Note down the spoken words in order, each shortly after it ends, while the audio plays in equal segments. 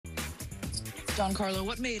Giancarlo,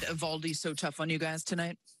 what made Evaldi so tough on you guys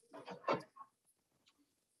tonight?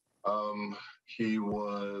 He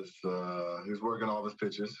was working all his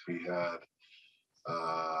pitches. He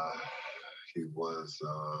was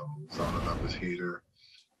zoning up his heater,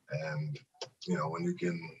 and when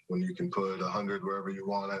you can put 100 wherever you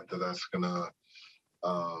want it, that's gonna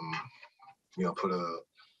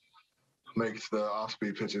makes the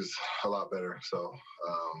off-speed pitches a lot better. So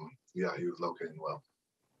he was locating well.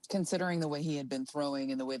 Considering the way he had been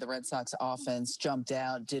throwing and the way the Red Sox offense jumped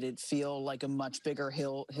out, did it feel like a much bigger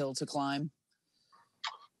hill to climb?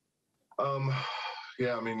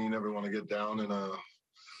 Yeah, I mean, you never want to get down in a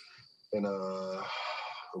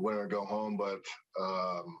win or go home, but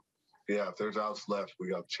if there's outs left, we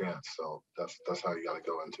got a chance. So that's how you got to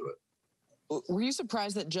go into it. Were you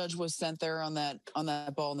surprised that Judge was sent there on that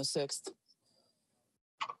ball in the sixth?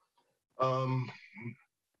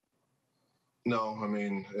 No, I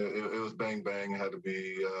mean, it was bang bang. It had to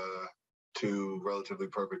be two relatively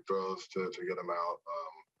perfect throws to get him out.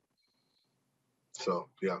 So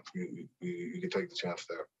yeah, you can take the chance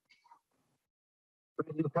there.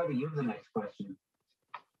 You'll probably use the next question.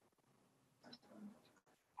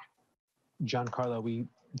 Giancarlo, we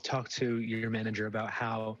talked to your manager about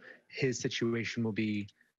how his situation will be,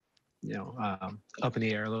 up in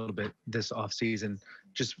the air a little bit this offseason.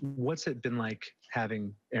 Just what's it been like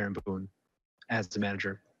having Aaron Boone as the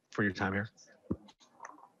manager for your time here?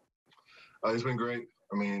 It's been great.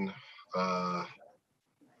 I mean,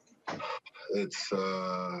 it's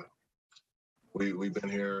we've been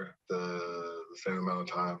here the same amount of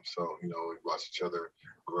time, so we've watched each other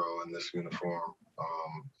grow in this uniform,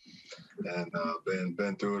 and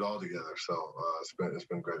been through it all together. So it's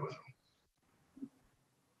been great with him.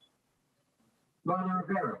 Ronnie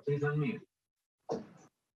Rivera, please unmute.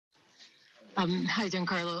 Hi,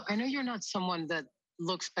 Giancarlo. I know you're not someone that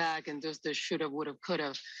looks back and does the shoulda, woulda,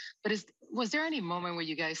 coulda, but was there any moment where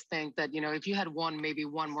you guys think that, if you had won maybe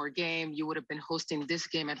one more game, you would have been hosting this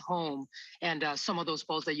game at home, and some of those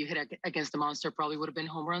balls that you hit against the Monster probably would have been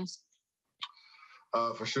home runs?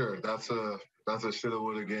 For sure. That's a shoulda,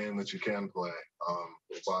 woulda game that you can play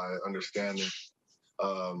by understanding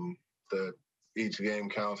that each game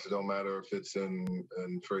counts. It don't matter if it's in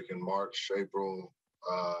freaking March, April.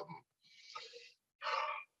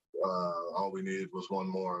 All we needed was one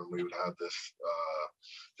more, and we would have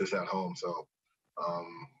this at home. So,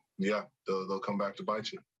 they'll come back to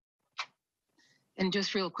bite you. And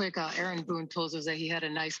just real quick, Aaron Boone told us that he had a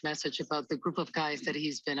nice message about the group of guys that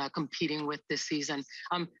he's been competing with this season.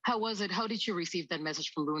 How was it? How did you receive that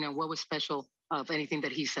message from Boone, and what was special of anything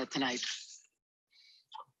that he said tonight?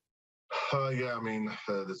 I mean,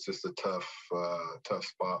 it's just a tough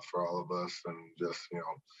spot for all of us, and just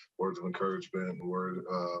words of encouragement,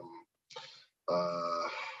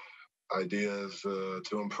 ideas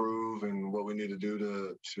to improve, and what we need to do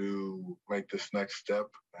to make this next step,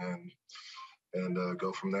 and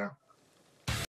go from there.